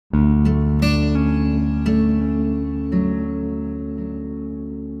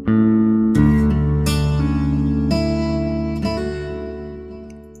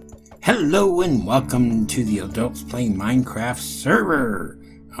Hello and welcome to the Adults Playing Minecraft server.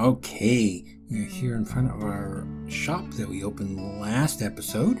 Okay, we're here in front of our shop that we opened last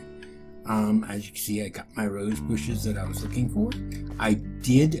episode. As you can see, I got my rose bushes that I was looking for. I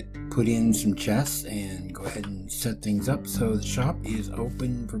did put in some chests and go ahead and set things up so the shop is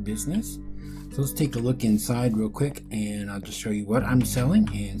open for business. So let's take a look inside real quick and I'll just show you what I'm selling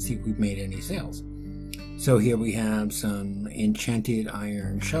and see if we've made any sales. So here we have some enchanted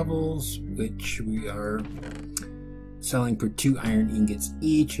iron shovels, which we are selling for 2 iron ingots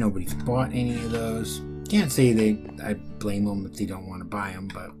each. Nobody's bought any of those. Can't say I blame them if they don't want to buy them,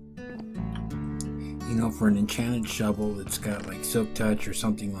 but you know, for an enchanted shovel that's got like silk touch or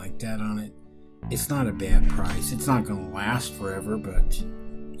something like that on it, it's not a bad price. It's not going to last forever, but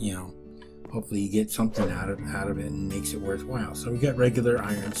you know, hopefully you get something out of it and makes it worthwhile. So we got regular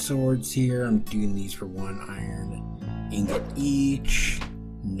iron swords here. I'm doing these for 1 iron ingot each.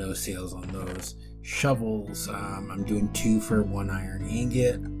 No sales on those. Shovels, I'm doing 2 for 1 iron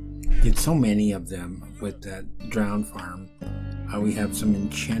ingot. Did so many of them with that drowned farm. We have some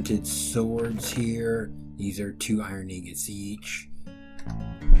enchanted swords here. These are 2 iron ingots each.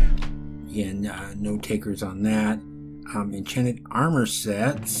 Again, no takers on that. Enchanted armor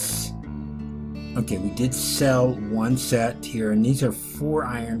sets. Okay, we did sell 1 set here, and these are 4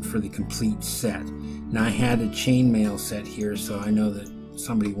 iron for the complete set. Now I had a chainmail set here, so I know that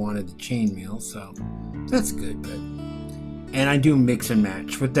somebody wanted the chainmail, so that's good. But and I do mix and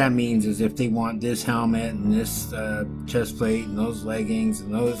match. What that means is if they want this helmet and this chest plate and those leggings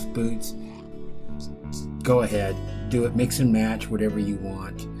and those boots, go ahead, do it, mix and match whatever you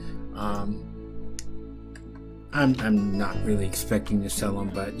want. I'm not really expecting to sell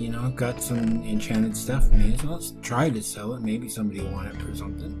them, but you know, I've got some enchanted stuff. May as well try to sell it. Maybe somebody will want it for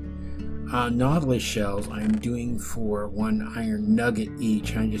something. Nautilus shells I'm doing for 1 iron nugget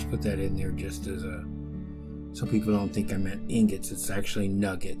each. I just put that in there just as a, so people don't think I meant ingots. It's actually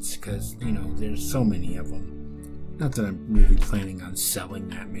nuggets, because you know, there's so many of them. Not that I'm really planning on selling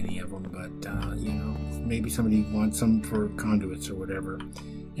that many of them, but you know, maybe somebody wants some for conduits or whatever.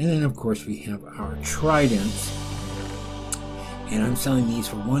 And then of course we have our tridents, and I'm selling these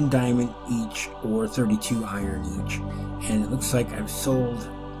for 1 diamond each or 32 iron each. And it looks like I've sold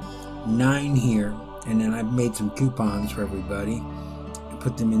 9 here, and then I've made some coupons for everybody and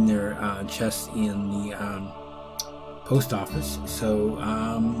put them in their chests in the post office. So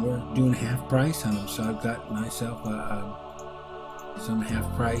we're doing half price on them, so I've got myself some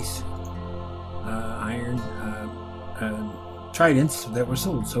half price iron tridents that were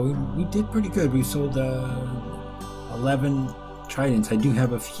sold. So we did pretty good. We sold 11 tridents. I do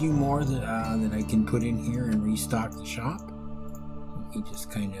have a few more that I can put in here and restock the shop. Let me just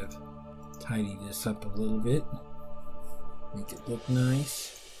kind of tidy this up a little bit, make it look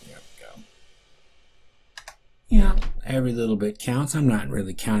nice. There we go. Yeah, every little bit counts. I'm not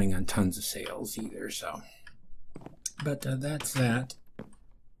really counting on tons of sales either, so. But that's that.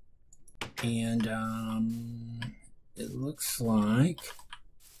 And it looks like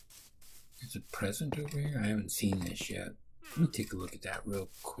there's a present over here. I haven't seen this yet. Let me take a look at that real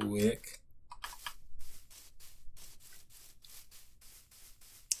quick.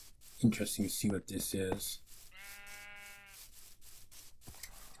 Interesting to see what this is.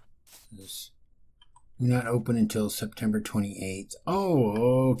 This not open until September 28th.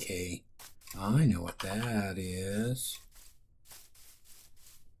 Oh, okay. I know what that is.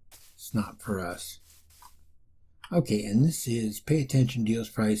 It's not for us. Okay, and this is pay attention, deals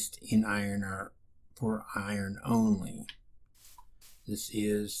priced in iron are for iron only. This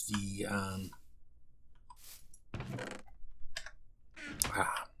is the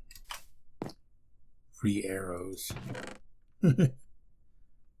free arrows. I'll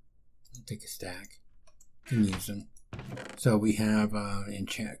take a stack. Can use them. So we have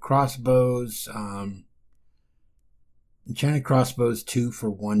enchanted crossbows. Enchanted crossbows 2 for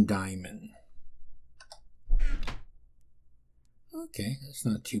 1 diamond. Okay, that's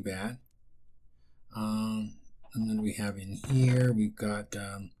not too bad. And then we have in here, we've got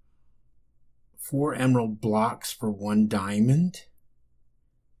 4 emerald blocks for 1 diamond.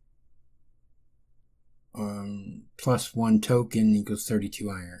 Plus 1 token equals 32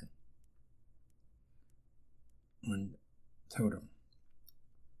 iron. 1 totem.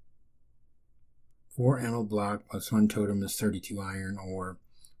 4 emerald block plus 1 totem is 32 iron, or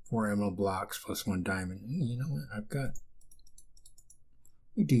 4 emerald blocks plus 1 diamond. You know what? I've got.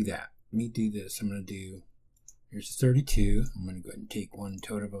 Let me do that. Let me do this. I'm going to do. Here's 32. I'm going to go ahead and take 1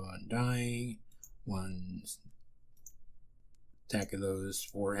 totem on dye, 1 stack of those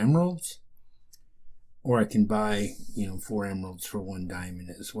 4 emeralds. Or I can buy, you know, 4 emeralds for 1 diamond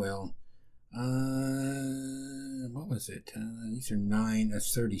as well. What was it? These are 9,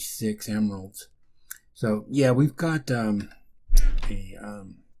 that's 36 emeralds. So yeah, we've got a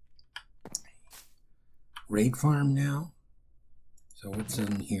raid farm now. So what's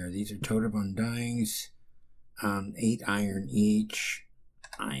in here? These are totem undyings, 8 iron each.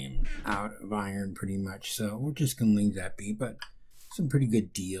 I am out of iron pretty much, so we're just gonna leave that be, but some pretty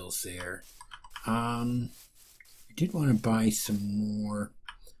good deals there. I did want to buy some more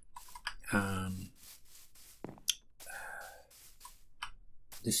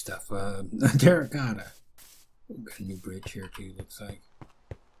this stuff, Darianna. We've got a new bridge here too, looks like.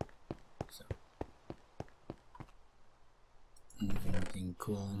 So, anything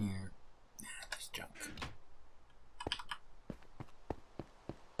cool in here? Nah, just junk.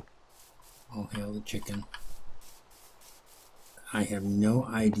 All hail the chicken. I have no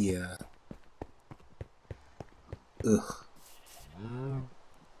idea. Ugh.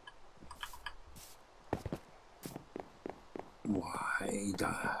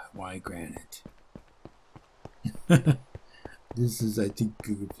 Why granite? This is, I think,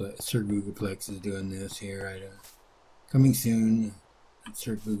 Sir Googleplex is doing this here. Coming soon,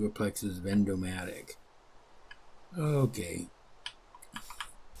 Sir Googleplex's Vendomatic. Okay.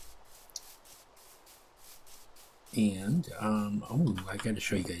 And, oh, I gotta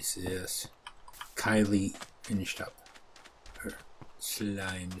show you guys this. Kylie finished up her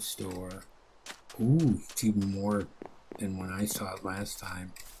slime store. Ooh, it's even more than when I saw it last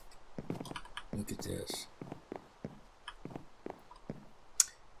time. Look at this.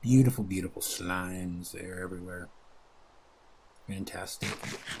 Beautiful, beautiful slimes. They're everywhere. Fantastic.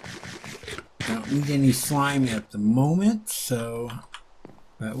 I don't need any slime at the moment, so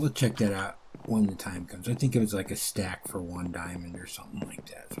but we'll check that out when the time comes. I think it was like a stack for 1 diamond or something like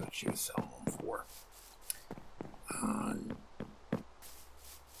that. That's what she was selling them for.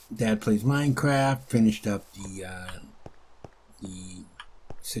 Dad Plays Minecraft finished up the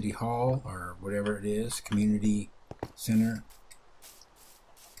city hall, or whatever it is, community center.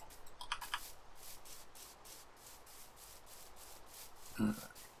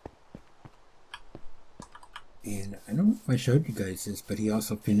 And I don't know if I showed you guys this, but he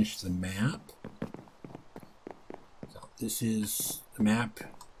also finished the map. So this is the map.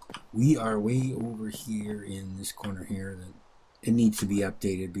 We are way over here in this corner here. That it needs to be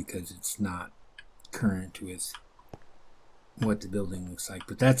updated because it's not current with what the building looks like.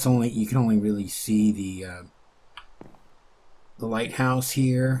 But that's only, you can only really see the lighthouse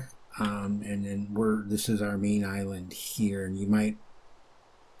here, and then this is our main island here, and you might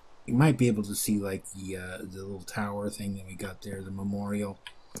be able to see like the little tower thing that we got there, the memorial,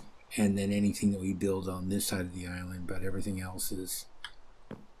 and then anything that we build on this side of the island. But everything else is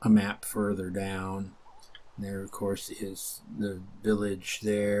a map further down. And there, of course, is the village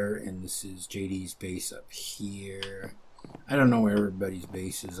there, and this is JD's base up here. I don't know where everybody's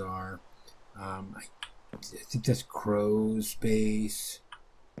bases are. I think that's Crow's base.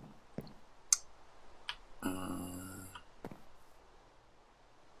 I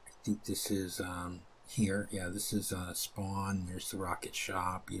think this is here. Yeah, this is spawn. There's the rocket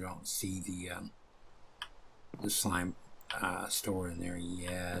shop. You don't see the slime store in there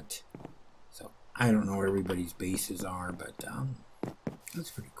yet. So I don't know where everybody's bases are, but that's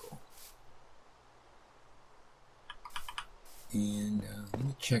pretty cool. And let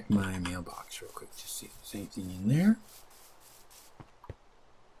me check my mailbox real quick to see if there's anything in there.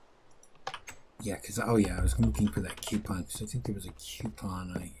 Yeah, because, oh yeah, I was looking for that coupon, because I think there was a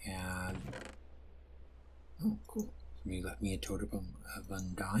coupon I had. Oh, cool. Somebody left me a totem of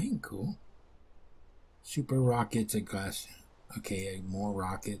undying. Cool. Super rockets, a glass. Okay, more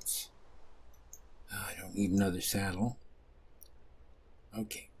rockets. I don't need another saddle.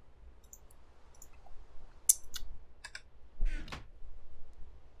 Okay.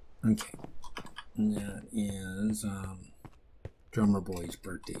 Okay. And that is Drummer Boy's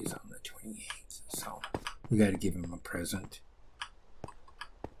birthday is on the 28th, so we got to give him a present.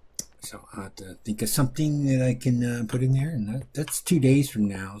 So I'll have to think of something that I can put in there, and that's 2 days from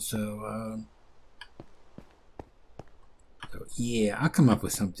now. So, yeah, I'll come up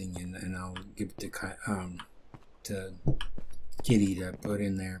with something, and I'll give it to Kitty to put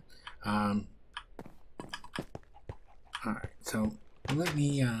in there. All right, so let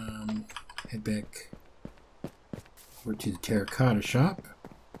me head back over to the terracotta shop.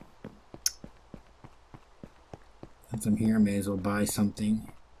 Since I'm here, I may as well buy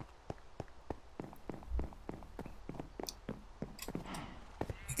something.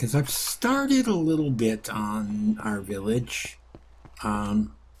 Because I've started a little bit on our village.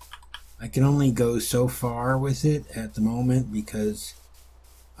 I can only go so far with it at the moment because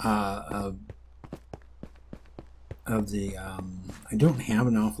of the I don't have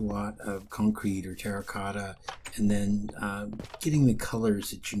an awful lot of concrete or terracotta, and then getting the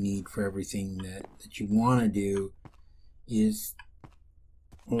colors that you need for everything that you want to do is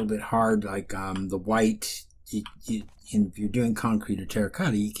a little bit hard. Like the white, if you're doing concrete or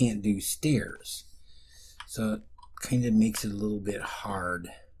terracotta, you can't do stairs, so it kind of makes it a little bit hard.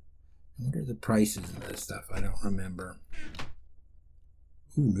 What are the prices of this stuff? I don't remember.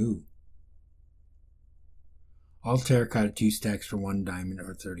 Who knew? All terracotta 2 stacks for 1 diamond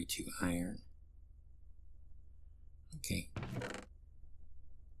or 32 iron. Okay.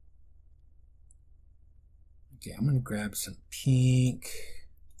 Okay, I'm going to grab some pink.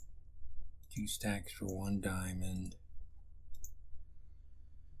 2 stacks for 1 diamond.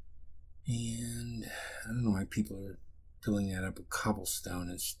 And I don't know why people are filling that up with cobblestone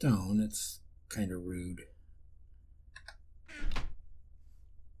and stone. It's kind of rude.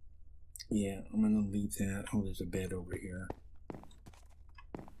 Yeah, I'm going to leave that. Oh, there's a bed over here.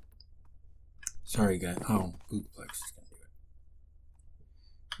 Sorry, guys. Oh, Bootplex is going to do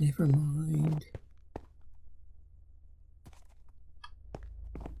it. Never mind.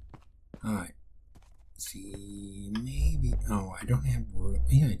 Alright. See, maybe... Oh, I don't have room.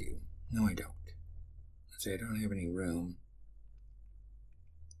 Yeah, I do. No, I don't. Let's say I don't have any room.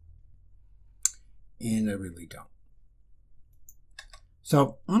 And I really don't.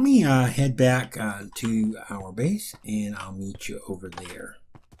 So let me head back to our base, and I'll meet you over there.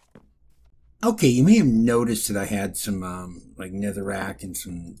 Okay, you may have noticed that I had some like netherrack and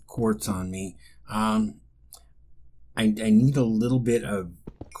some quartz on me. I need a little bit of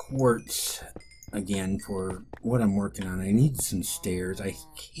quartz again for what I'm working on. I need some stairs. I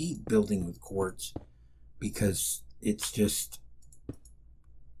hate building with quartz because it's just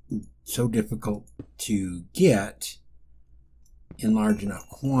so difficult to get in large enough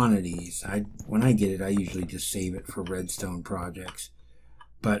quantities. When I get it, I usually just save it for redstone projects,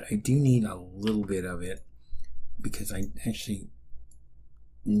 but I do need a little bit of it because I actually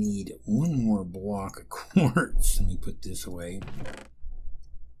need 1 more block of quartz. Let me put this away.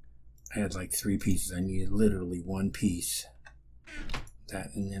 I had like 3 pieces. I needed literally 1 piece.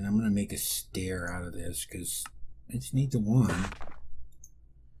 That, and then I'm going to make a stair out of this because I just need the 1.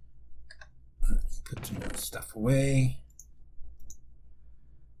 Put some more stuff away.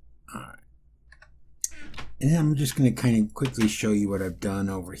 Alright. And then I'm just going to kind of quickly show you what I've done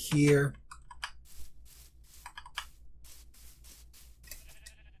over here.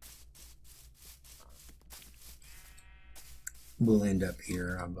 We'll end up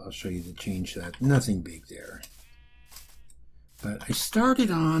here. I'll show you the change to that. Nothing big there. But I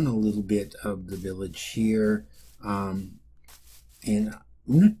started on a little bit of the village here. And I'm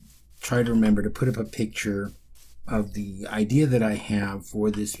going to try to remember to put up a picture of the idea that I have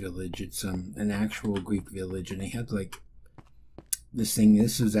for this village. It's an actual Greek village, and they had like this thing.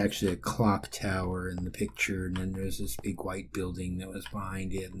 This was actually a clock tower in the picture, and then there's this big white building that was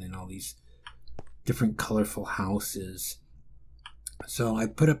behind it, and then all these different colorful houses. So I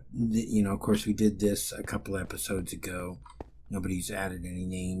put up, of course we did this a couple episodes ago. Nobody's added any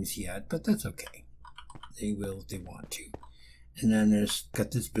names yet, but that's okay. They will if they want to. And then there's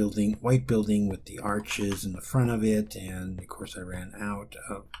got this building, white building with the arches in the front of it, and of course I ran out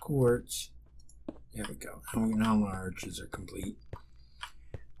of quartz. There we go. Now my arches are complete.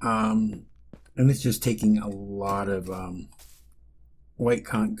 And it's just taking a lot of white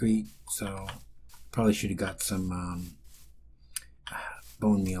concrete, so probably should have got some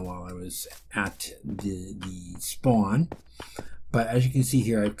bone meal while I was at the spawn. But as you can see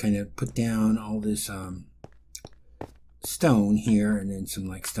here, I've kind of put down all this stone here, and then some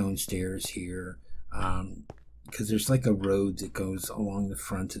like stone stairs here, because there's like a road that goes along the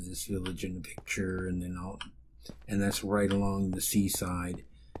front of this village in the picture, and then and that's right along the seaside,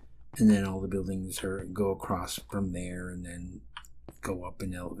 and then all the buildings go across from there and then go up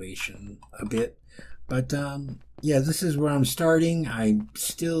in elevation a bit. But yeah, this is where I'm starting. I'm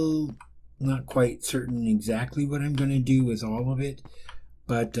still not quite certain exactly what I'm going to do with all of it,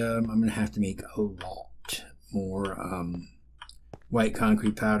 but I'm going to have to make a lot more white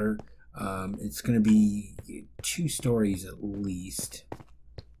concrete powder. It's going to be 2 stories at least,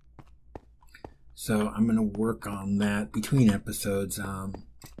 so I'm going to work on that between episodes, and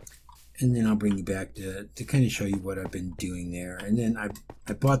then I'll bring you back to kind of show you what I've been doing there. And then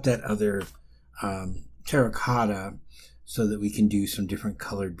I bought that other terracotta so that we can do some different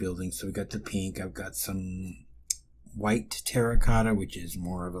colored buildings. So we got the pink. I've got some white terracotta, which is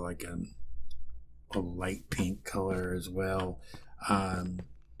more of like a light pink color as well. And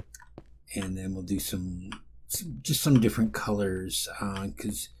then we'll do some just some different colors,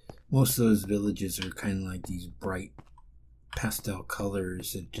 because most of those villages are kind of like these bright pastel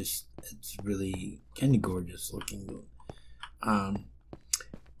colors. It's really kind of gorgeous looking.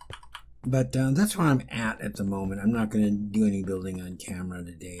 But that's where I'm at the moment. I'm not going to do any building on camera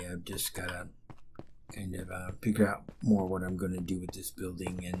today. I've just got to kind of figure out more what I'm going to do with this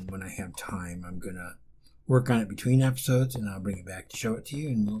building, and when I have time I'm going to work on it between episodes, and I'll bring it back to show it to you,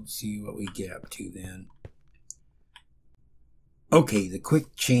 and we'll see what we get up to then. Okay, the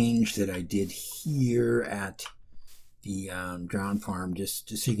quick change that I did here at the drown farm, just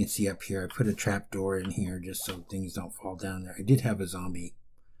so you can see up here, I put a trap door in here just so things don't fall down there. I did have a zombie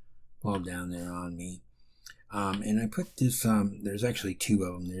fall down there on me. And I put this, there's actually two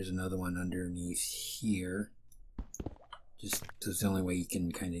of them. There's another one underneath here. Just, that's the only way you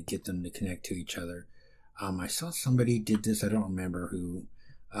can kind of get them to connect to each other. I saw somebody did this, I don't remember who.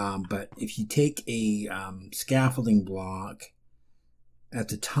 But if you take a scaffolding block at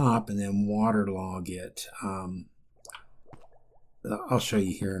the top and then waterlog it, I'll show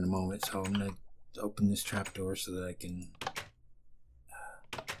you here in a moment. So I'm going to open this trapdoor so that I can...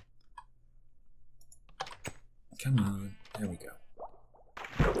 Come on, there we go.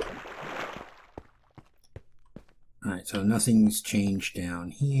 Alright, so nothing's changed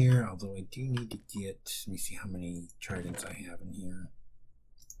down here, although I do need to get, let me see how many tridents I have in here.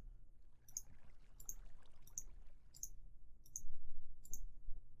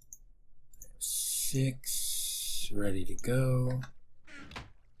 6 ready to go.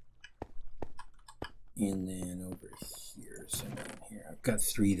 And then over here, so down here, I've got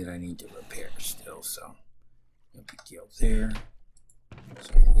 3 that I need to repair still, so no big deal there.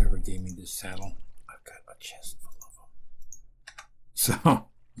 So whoever gave me this saddle, I've got a chest full of them. So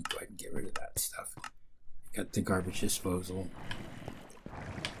go ahead and get rid of that stuff. Got the garbage disposal.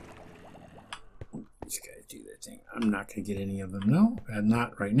 These guys do their thing. I'm not going to get any of them. No,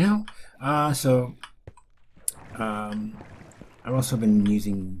 not right now. I've also been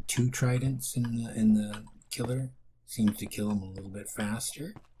using 2 tridents in the killer. Seems to kill them a little bit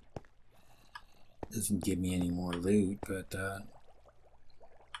faster. Doesn't give me any more loot, but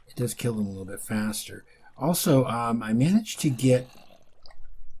it does kill them a little bit faster. Also, I managed to get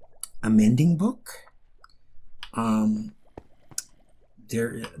a mending book.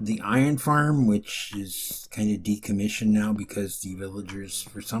 The iron farm, which is kind of decommissioned now because the villagers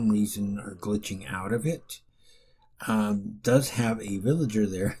for some reason are glitching out of it, does have a villager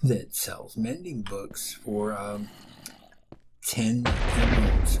there that sells mending books for 10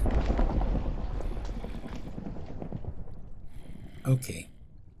 emeralds. Okay.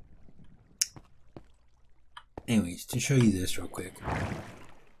 Anyways, to show you this real quick,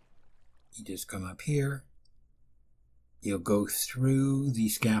 you just come up here, you'll go through the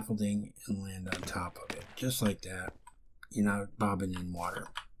scaffolding and land on top of it, just like that. You're not bobbing in water.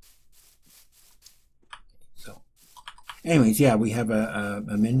 So, anyways, yeah, we have a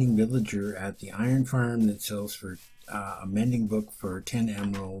mending villager at the iron farm that sells for a mending book for 10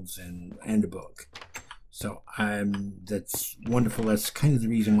 emeralds and a book. So that's wonderful. That's kind of the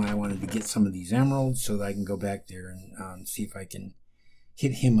reason why I wanted to get some of these emeralds, so that I can go back there and see if I can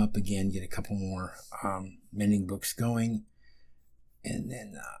hit him up again, get a couple more mending books going, and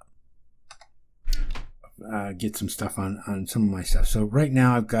then get some stuff on some of my stuff. So right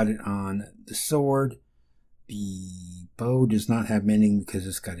now I've got it on the sword. The bow does not have mending because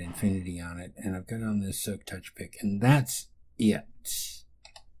it's got infinity on it, and I've got it on this silk touch pick, and that's it.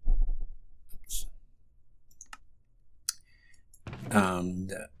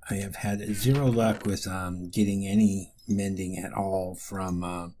 I have had 0 luck with getting any mending at all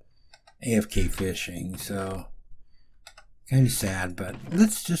from AFK fishing, so kind of sad, but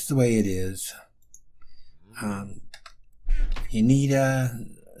that's just the way it is. If you need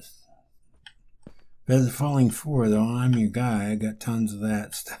Feather Falling 4, though, I'm your guy. I got tons of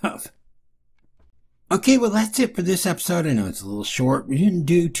that stuff. Okay, well, that's it for this episode. I know it's a little short. We didn't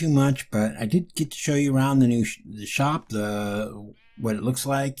do too much, but I did get to show you around the shop, what it looks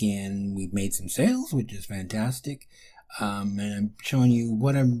like, and we've made some sales, which is fantastic. And I'm showing you a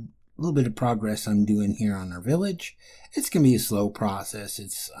little bit of progress I'm doing here on our village. It's going to be a slow process.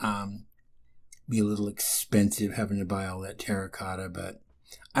 It's be a little expensive having to buy all that terracotta, but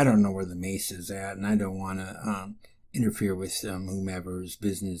I don't know where the mace is at, and I don't want to interfere with whomever's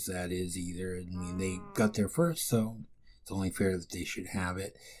business that is either. I mean, they got there first, so it's only fair that they should have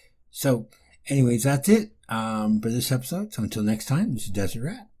it. So, anyways, that's it for this episode. So until next time, this is Desert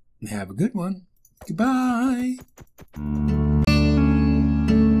Rat. Have a good one. Goodbye.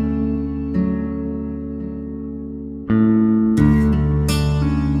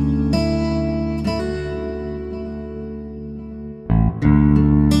 you.